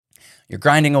You're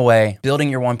grinding away, building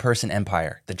your one-person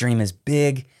empire. The dream is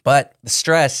big, but the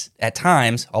stress at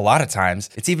times, a lot of times,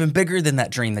 it's even bigger than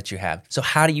that dream that you have. So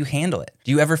how do you handle it?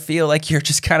 Do you ever feel like you're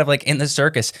just kind of like in the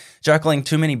circus, juggling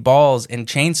too many balls and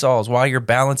chainsaws while you're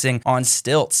balancing on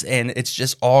stilts and it's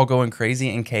just all going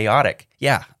crazy and chaotic?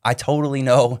 Yeah, I totally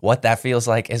know what that feels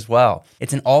like as well.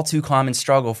 It's an all too common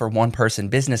struggle for one-person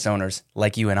business owners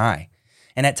like you and I.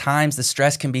 And at times, the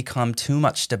stress can become too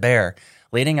much to bear,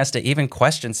 leading us to even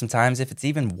question sometimes if it's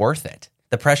even worth it.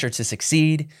 The pressure to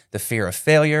succeed, the fear of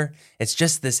failure, it's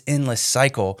just this endless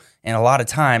cycle, and a lot of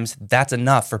times that's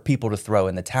enough for people to throw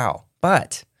in the towel.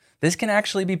 But this can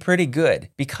actually be pretty good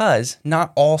because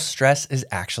not all stress is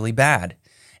actually bad.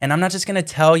 And I'm not just going to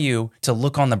tell you to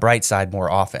look on the bright side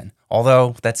more often.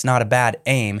 Although that's not a bad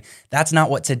aim, that's not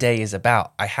what today is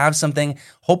about. I have something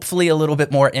hopefully a little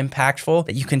bit more impactful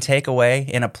that you can take away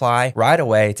and apply right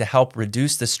away to help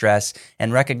reduce the stress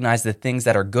and recognize the things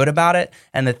that are good about it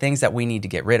and the things that we need to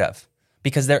get rid of.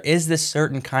 Because there is this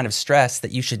certain kind of stress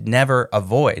that you should never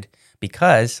avoid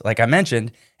because, like I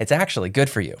mentioned, it's actually good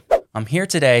for you. I'm here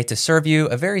today to serve you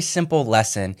a very simple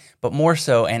lesson, but more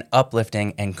so an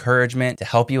uplifting encouragement to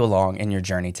help you along in your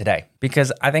journey today,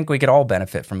 because I think we could all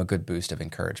benefit from a good boost of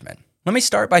encouragement. Let me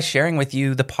start by sharing with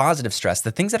you the positive stress,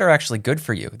 the things that are actually good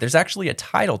for you. There's actually a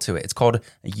title to it. It's called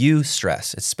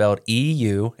eustress. It's spelled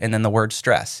E-U and then the word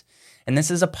stress. And this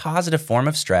is a positive form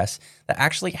of stress that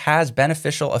actually has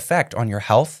beneficial effect on your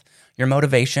health, your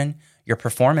motivation, your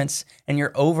performance, and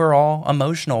your overall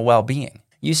emotional well-being.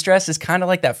 Eustress is kind of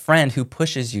like that friend who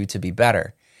pushes you to be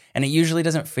better. And it usually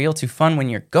doesn't feel too fun when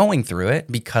you're going through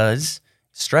it because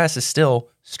stress is still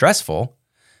stressful,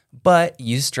 but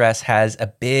eustress has a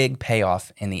big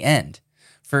payoff in the end.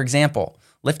 For example,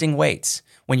 lifting weights.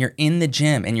 When you're in the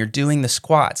gym and you're doing the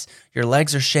squats, your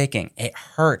legs are shaking, it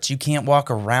hurts. You can't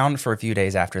walk around for a few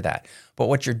days after that. But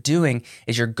what you're doing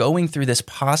is you're going through this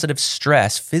positive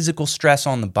stress, physical stress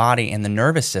on the body and the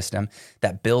nervous system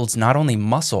that builds not only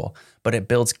muscle, but it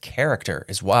builds character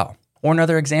as well. Or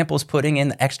another example is putting in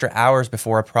the extra hours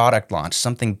before a product launch,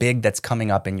 something big that's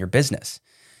coming up in your business.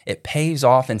 It pays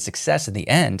off in success in the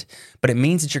end, but it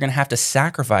means that you're going to have to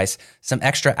sacrifice some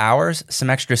extra hours, some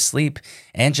extra sleep,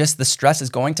 and just the stress is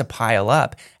going to pile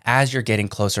up as you're getting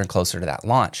closer and closer to that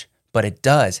launch. But it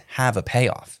does have a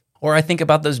payoff. Or I think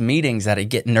about those meetings that I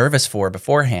get nervous for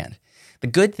beforehand. The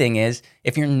good thing is,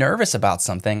 if you're nervous about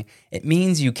something, it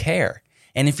means you care.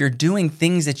 And if you're doing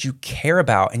things that you care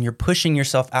about and you're pushing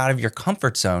yourself out of your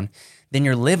comfort zone, then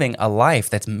you're living a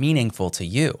life that's meaningful to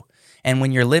you. And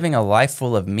when you're living a life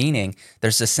full of meaning,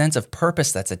 there's a sense of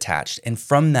purpose that's attached. And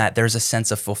from that, there's a sense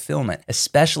of fulfillment,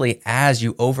 especially as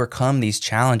you overcome these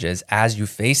challenges, as you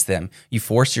face them. You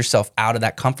force yourself out of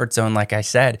that comfort zone, like I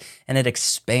said, and it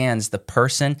expands the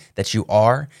person that you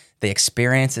are, the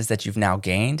experiences that you've now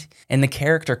gained, and the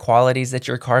character qualities that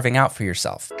you're carving out for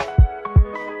yourself.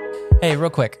 Hey,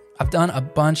 real quick. I've done a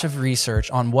bunch of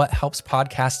research on what helps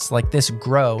podcasts like this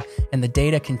grow, and the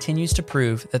data continues to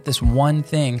prove that this one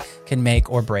thing can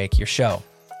make or break your show,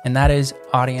 and that is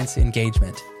audience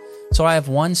engagement. So I have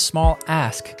one small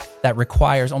ask that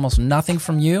requires almost nothing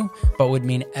from you, but would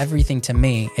mean everything to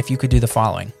me if you could do the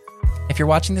following. If you're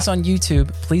watching this on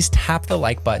YouTube, please tap the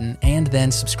like button and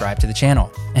then subscribe to the channel.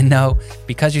 And no,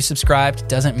 because you subscribed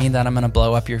doesn't mean that I'm going to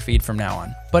blow up your feed from now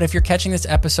on. But if you're catching this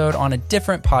episode on a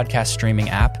different podcast streaming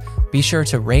app, be sure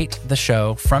to rate the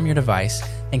show from your device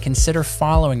and consider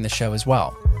following the show as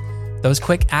well. Those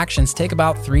quick actions take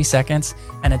about 3 seconds,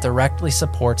 and it directly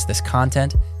supports this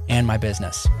content and my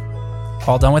business.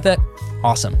 All done with it?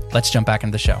 Awesome. Let's jump back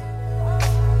into the show.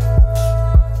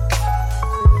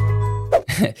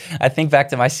 I think back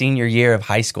to my senior year of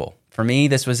high school. For me,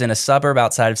 this was in a suburb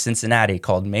outside of Cincinnati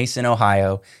called Mason,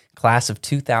 Ohio, class of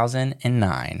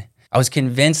 2009. I was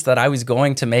convinced that I was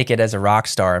going to make it as a rock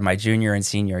star in my junior and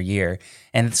senior year,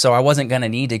 and so I wasn't going to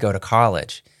need to go to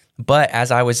college. But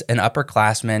as I was an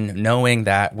upperclassman, knowing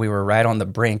that we were right on the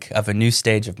brink of a new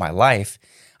stage of my life,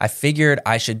 I figured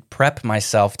I should prep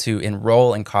myself to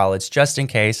enroll in college just in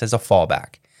case as a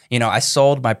fallback. You know, I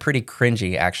sold my pretty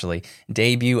cringy, actually,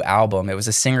 debut album. It was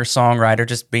a singer-songwriter,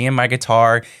 just me and my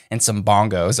guitar and some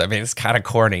bongos. I mean, it's kind of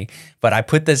corny, but I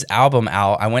put this album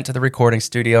out. I went to the recording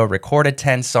studio, recorded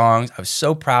 10 songs. I was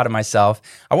so proud of myself.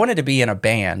 I wanted to be in a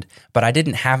band, but I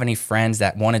didn't have any friends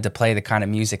that wanted to play the kind of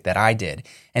music that I did.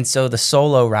 And so the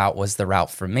solo route was the route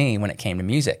for me when it came to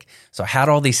music. So I had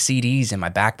all these CDs in my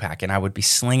backpack, and I would be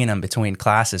slinging them between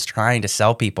classes, trying to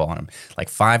sell people on them, like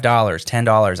 $5,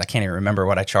 $10. I can't even remember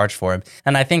what I charged for them.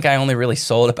 And I think I only really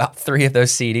sold about 3 of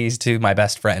those CDs to my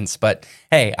best friends. But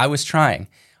hey, I was trying.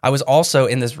 I was also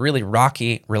in this really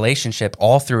rocky relationship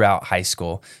all throughout high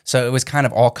school. So it was kind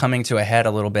of all coming to a head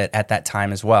a little bit at that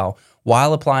time as well,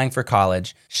 while applying for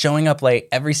college, showing up late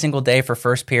every single day for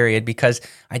first period because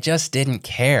I just didn't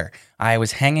care. I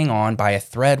was hanging on by a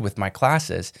thread with my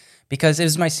classes because it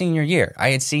was my senior year.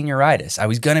 I had senioritis. I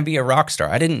was going to be a rock star.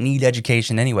 I didn't need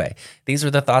education anyway. These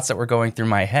were the thoughts that were going through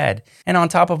my head. And on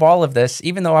top of all of this,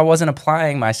 even though I wasn't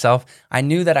applying myself, I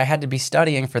knew that I had to be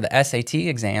studying for the SAT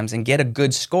exams and get a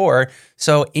good score.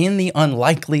 So in the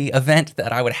unlikely event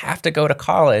that I would have to go to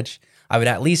college, I would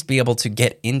at least be able to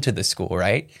get into the school,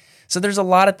 right? So there's a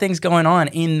lot of things going on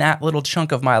in that little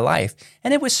chunk of my life,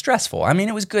 and it was stressful. I mean,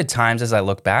 it was good times as I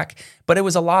look back, but it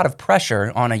was a lot of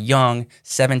pressure on a young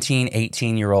 17,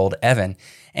 18-year-old Evan,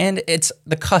 and it's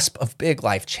the cusp of big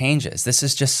life changes. This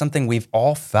is just something we've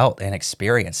all felt and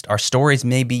experienced. Our stories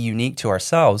may be unique to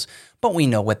ourselves, but we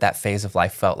know what that phase of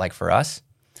life felt like for us.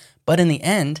 But in the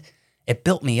end, it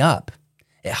built me up.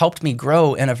 It helped me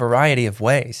grow in a variety of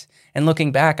ways. And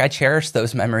looking back, I cherish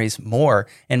those memories more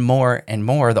and more and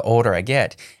more the older I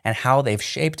get, and how they've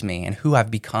shaped me and who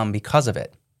I've become because of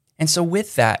it. And so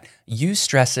with that,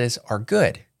 stresses are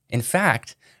good. In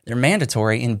fact, they're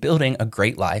mandatory in building a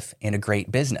great life and a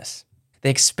great business.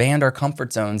 They expand our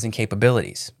comfort zones and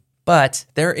capabilities. But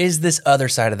there is this other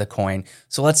side of the coin,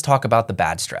 so let's talk about the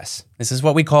bad stress. This is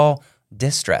what we call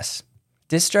distress.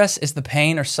 Distress is the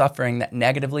pain or suffering that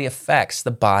negatively affects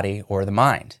the body or the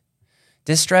mind.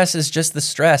 Distress is just the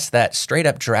stress that straight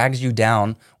up drags you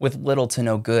down with little to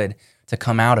no good to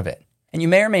come out of it. And you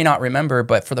may or may not remember,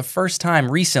 but for the first time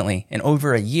recently, in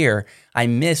over a year, I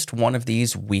missed one of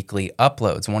these weekly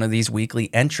uploads, one of these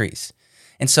weekly entries.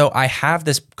 And so I have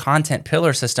this content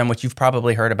pillar system, which you've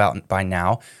probably heard about by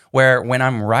now, where when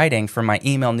I'm writing for my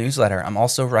email newsletter, I'm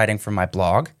also writing for my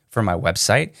blog, for my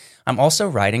website. I'm also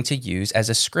writing to use as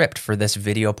a script for this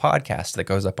video podcast that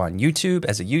goes up on YouTube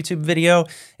as a YouTube video.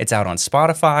 It's out on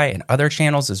Spotify and other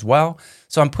channels as well.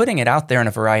 So I'm putting it out there in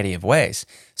a variety of ways.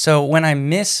 So when I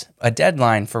miss a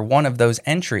deadline for one of those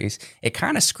entries, it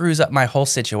kind of screws up my whole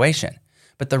situation.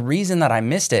 But the reason that I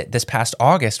missed it this past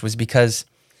August was because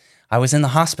I was in the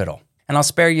hospital. And I'll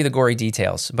spare you the gory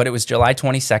details, but it was July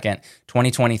 22nd,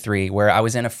 2023, where I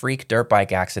was in a freak dirt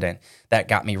bike accident that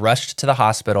got me rushed to the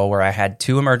hospital, where I had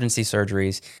 2 emergency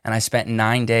surgeries, and I spent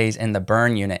 9 days in the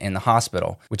burn unit in the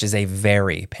hospital, which is a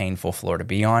very painful floor to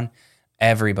be on.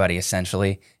 Everybody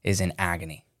essentially is in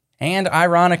agony. And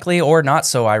ironically, or not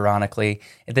so ironically,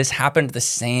 this happened the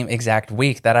same exact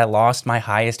week that I lost my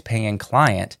highest paying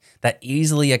client that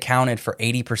easily accounted for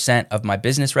 80% of my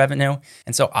business revenue.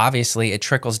 And so obviously it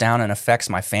trickles down and affects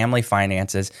my family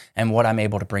finances and what I'm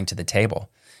able to bring to the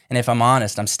table. And if I'm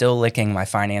honest, I'm still licking my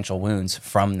financial wounds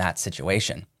from that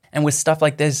situation. And with stuff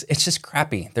like this, it's just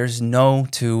crappy. There's no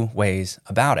two ways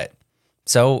about it.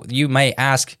 So you may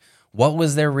ask, what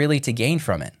was there really to gain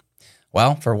from it?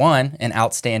 Well, for one, an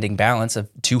outstanding balance of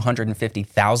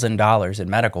 $250,000 in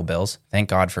medical bills. Thank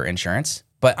God for insurance.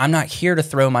 But I'm not here to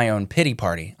throw my own pity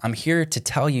party. I'm here to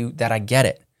tell you that I get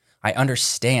it. I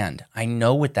understand. I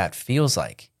know what that feels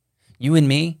like. You and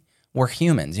me, we're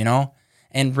humans, you know?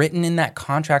 And written in that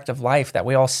contract of life that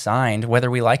we all signed,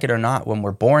 whether we like it or not, when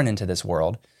we're born into this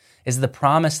world, is the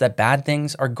promise that bad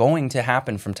things are going to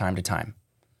happen from time to time.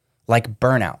 Like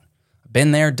burnout.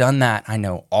 Been there, done that. I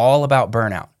know all about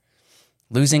burnout.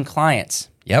 Losing clients.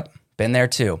 Yep, been there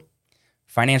too.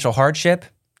 Financial hardship.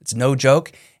 It's no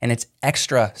joke, and it's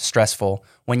extra stressful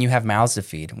when you have mouths to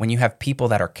feed, when you have people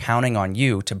that are counting on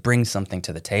you to bring something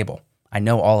to the table. I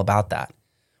know all about that.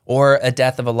 Or a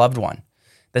death of a loved one.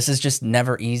 This is just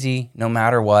never easy, no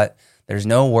matter what. There's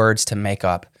no words to make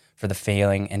up for the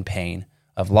feeling and pain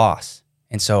of loss.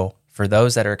 And so for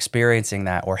those that are experiencing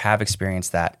that or have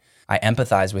experienced that, I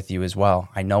empathize with you as well.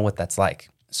 I know what that's like.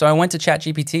 So I went to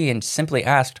ChatGPT and simply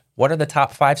asked, what are the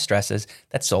top 5 stresses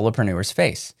that solopreneurs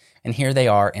face? And here they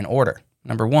are in order.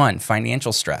 Number 1,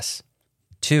 financial stress.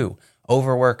 2,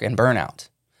 overwork and burnout.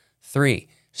 3,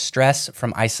 stress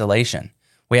from isolation.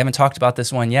 We haven't talked about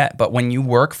this one yet, but when you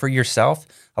work for yourself,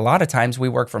 a lot of times we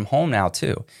work from home now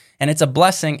too. And it's a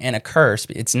blessing and a curse.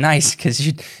 It's nice because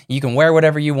you can wear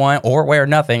whatever you want or wear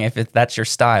nothing if that's your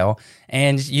style.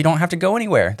 And you don't have to go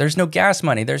anywhere. There's no gas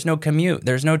money. There's no commute.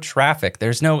 There's no traffic.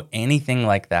 There's no anything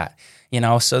like that.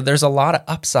 So there's a lot of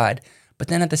upside. But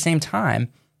then at the same time,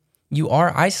 you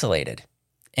are isolated.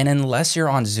 And unless you're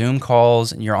on Zoom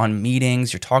calls, you're on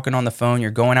meetings, you're talking on the phone,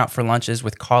 you're going out for lunches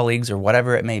with colleagues or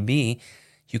whatever it may be,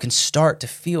 you can start to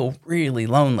feel really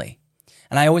lonely.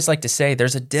 And I always like to say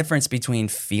there's a difference between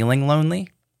feeling lonely,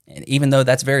 and even though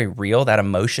that's very real, that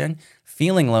emotion,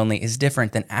 feeling lonely is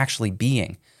different than actually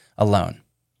being alone.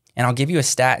 And I'll give you a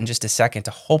stat in just a second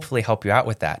to hopefully help you out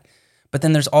with that. But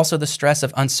then there's also the stress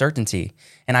of uncertainty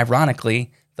and,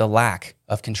 ironically, the lack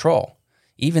of control.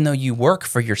 Even though you work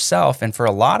for yourself, and for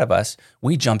a lot of us,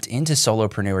 we jumped into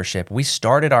solopreneurship. We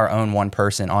started our own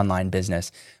one-person online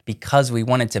business because we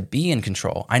wanted to be in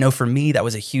control. I know for me, that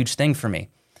was a huge thing for me.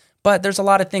 But there's a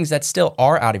lot of things that still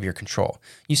are out of your control.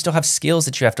 You still have skills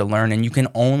that you have to learn, and you can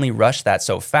only rush that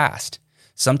so fast.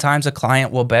 Sometimes a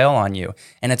client will bail on you,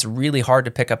 and it's really hard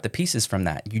to pick up the pieces from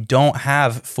that. You don't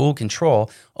have full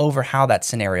control over how that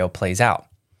scenario plays out.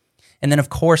 And then, of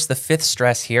course, the fifth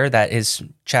stress here that is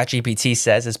ChatGPT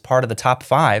says is part of the top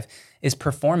 5 is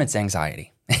performance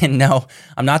anxiety. And no,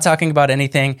 I'm not talking about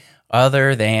anything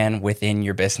other than within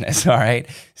your business, all right?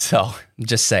 So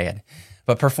just saying.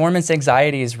 But performance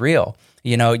anxiety is real.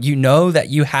 You know that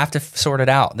you have to sort it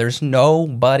out. There's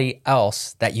nobody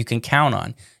else that you can count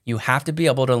on. You have to be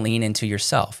able to lean into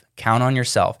yourself, count on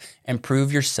yourself, and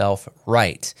prove yourself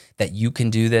right, that you can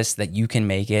do this, that you can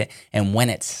make it. And when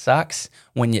it sucks,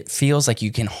 when it feels like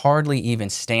you can hardly even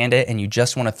stand it and you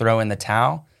just want to throw in the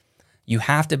towel, you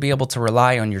have to be able to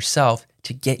rely on yourself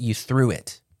to get you through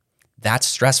it. That's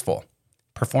stressful.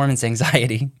 Performance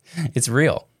anxiety, it's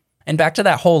real. And back to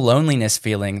that whole loneliness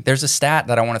feeling, there's a stat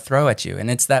that I want to throw at you,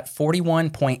 and it's that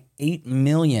 41.8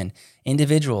 million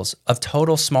individuals of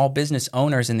total small business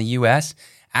owners in the US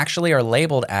actually are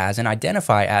labeled as and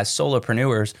identify as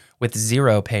solopreneurs with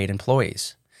 0 paid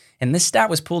employees. And this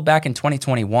stat was pulled back in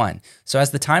 2021. So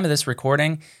as the time of this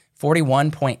recording,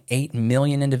 41.8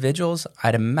 million individuals,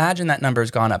 I'd imagine that number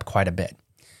has gone up quite a bit.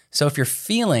 So if you're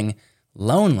feeling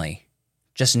lonely,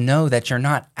 just know that you're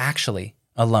not actually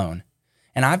alone.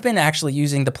 And I've been actually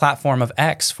using the platform of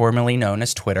X, formerly known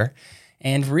as Twitter,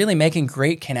 and really making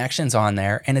great connections on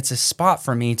there. And it's a spot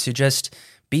for me to just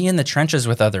be in the trenches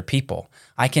with other people.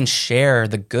 I can share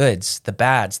the goods, the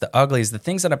bads, the uglies, the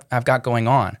things that I've got going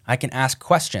on. I can ask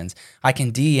questions. I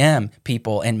can DM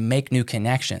people and make new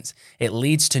connections. It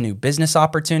leads to new business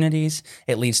opportunities.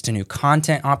 It leads to new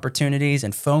content opportunities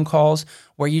and phone calls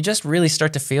where you just really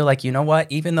start to feel like, you know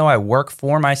what, even though I work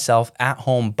for myself at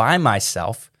home by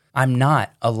myself, I'm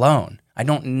not alone. I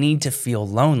don't need to feel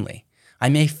lonely. I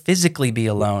may physically be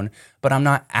alone, but I'm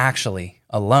not actually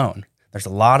alone. There's a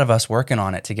lot of us working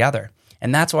on it together.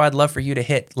 And that's why I'd love for you to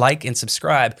hit like and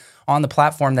subscribe on the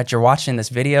platform that you're watching this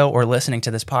video or listening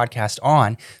to this podcast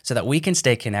on so that we can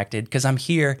stay connected, because I'm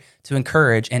here to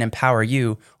encourage and empower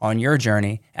you on your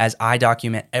journey as I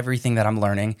document everything that I'm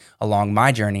learning along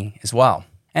my journey as well.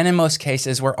 And in most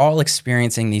cases, we're all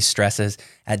experiencing these stresses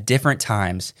at different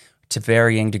times to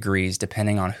varying degrees,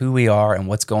 depending on who we are and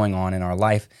what's going on in our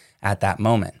life at that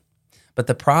moment. But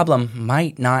the problem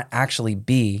might not actually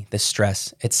be the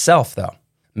stress itself, though.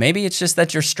 Maybe it's just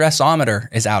that your stressometer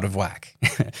is out of whack.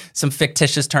 Some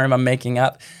fictitious term I'm making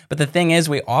up. But the thing is,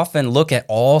 we often look at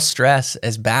all stress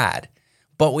as bad,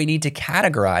 but we need to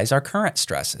categorize our current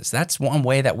stresses. That's one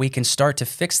way that we can start to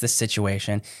fix this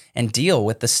situation and deal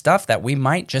with the stuff that we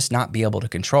might just not be able to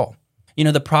control. You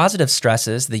know, the positive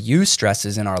stresses, the you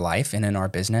stresses in our life and in our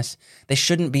business, they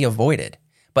shouldn't be avoided,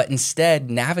 but instead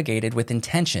navigated with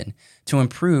intention to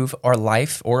improve our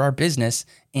life or our business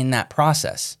in that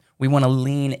process. We want to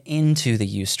lean into the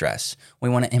you stress. We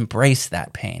want to embrace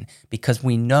that pain because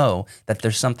we know that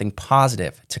there's something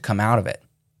positive to come out of it.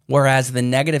 Whereas the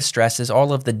negative stresses,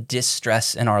 all of the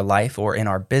distress in our life or in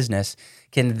our business,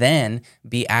 can then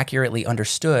be accurately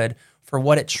understood for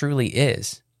what it truly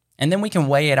is. And then we can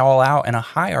weigh it all out in a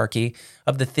hierarchy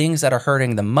of the things that are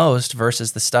hurting the most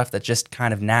versus the stuff that's just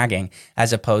kind of nagging,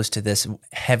 as opposed to this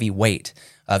heavy weight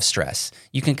of stress.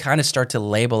 You can kind of start to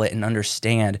label it and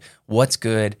understand what's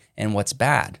good and what's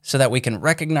bad so that we can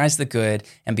recognize the good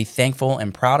and be thankful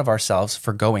and proud of ourselves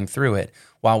for going through it,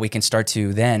 while we can start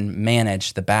to then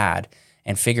manage the bad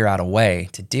and figure out a way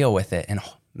to deal with it and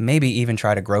maybe even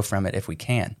try to grow from it if we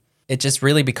can. It just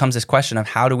really becomes this question of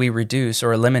how do we reduce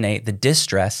or eliminate the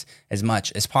distress as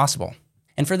much as possible.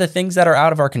 And for the things that are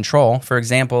out of our control, for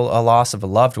example, a loss of a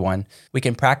loved one, we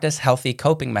can practice healthy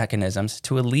coping mechanisms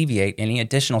to alleviate any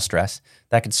additional stress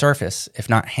that could surface if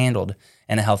not handled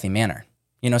in a healthy manner.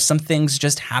 You know, some things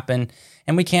just happen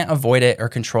and we can't avoid it or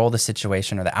control the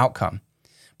situation or the outcome.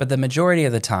 But the majority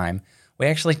of the time, we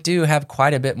actually do have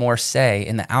quite a bit more say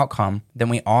in the outcome than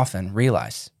we often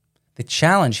realize. The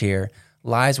challenge here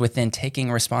lies within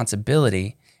taking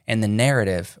responsibility in the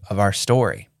narrative of our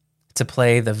story, to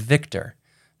play the victor,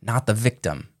 not the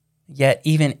victim. Yet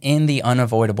even in the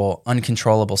unavoidable,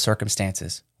 uncontrollable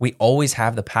circumstances, we always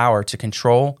have the power to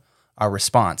control our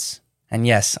response. And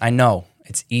yes, I know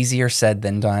it's easier said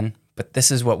than done, but this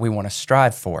is what we want to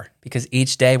strive for, because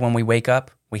each day when we wake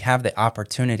up, we have the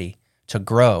opportunity to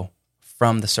grow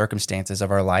from the circumstances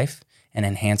of our life and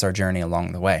enhance our journey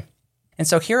along the way. And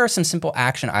so here are some simple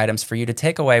action items for you to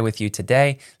take away with you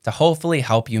today to hopefully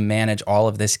help you manage all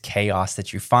of this chaos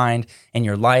that you find in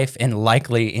your life and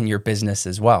likely in your business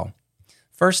as well.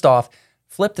 First off,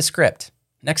 flip the script.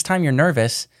 Next time you're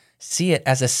nervous, see it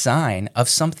as a sign of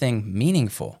something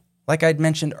meaningful. Like I'd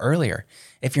mentioned earlier,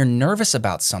 if you're nervous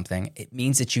about something, it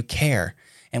means that you care.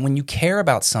 And when you care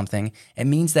about something, it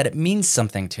means that it means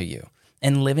something to you.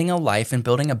 And living a life and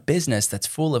building a business that's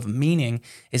full of meaning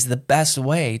is the best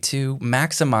way to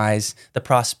maximize the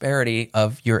prosperity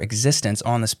of your existence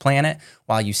on this planet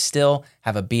while you still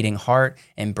have a beating heart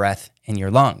and breath in your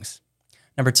lungs.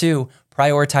 Number 2,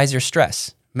 prioritize your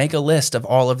stress. Make a list of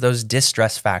all of those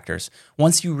distress factors.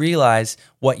 Once you realize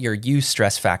what your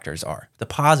eustress factors are, the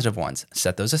positive ones,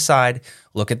 set those aside,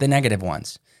 look at the negative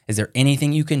ones. Is there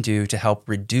anything you can do to help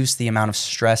reduce the amount of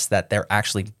stress that they're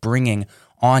actually bringing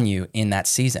on you in that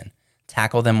season?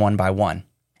 Tackle them one by one.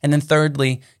 And then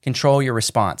thirdly, control your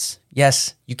response.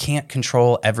 Yes, you can't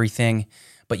control everything,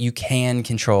 but you can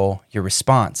control your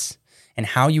response. And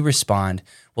how you respond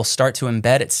will start to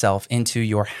embed itself into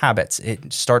your habits.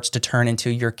 It starts to turn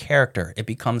into your character. It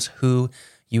becomes who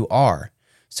you are.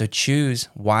 So choose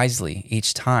wisely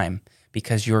each time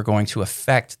because you're going to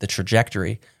affect the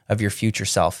trajectory of your future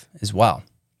self as well.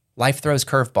 Life throws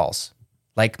curveballs,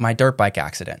 like my dirt bike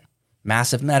accident,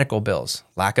 massive medical bills,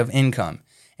 lack of income,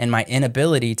 and my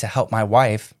inability to help my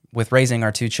wife with raising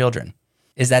our 2 children.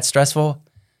 Is that stressful?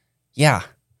 Yeah,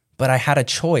 but I had a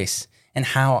choice in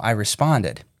how I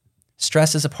responded.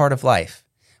 Stress is a part of life,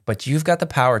 but you've got the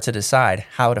power to decide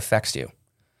how it affects you.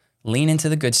 Lean into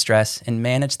the good stress and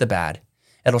manage the bad.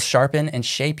 It'll sharpen and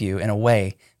shape you in a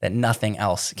way that nothing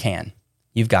else can.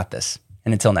 You've got this.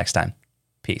 And until next time,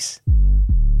 peace.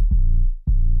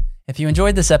 If you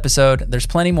enjoyed this episode, there's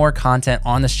plenty more content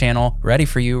on this channel ready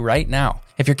for you right now.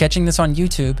 If you're catching this on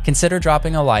YouTube, consider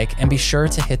dropping a like and be sure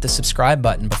to hit the subscribe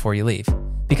button before you leave,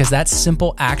 because that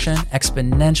simple action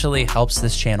exponentially helps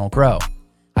this channel grow.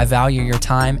 I value your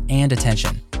time and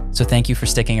attention, so thank you for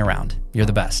sticking around. You're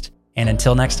the best. And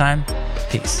until next time,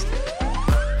 peace.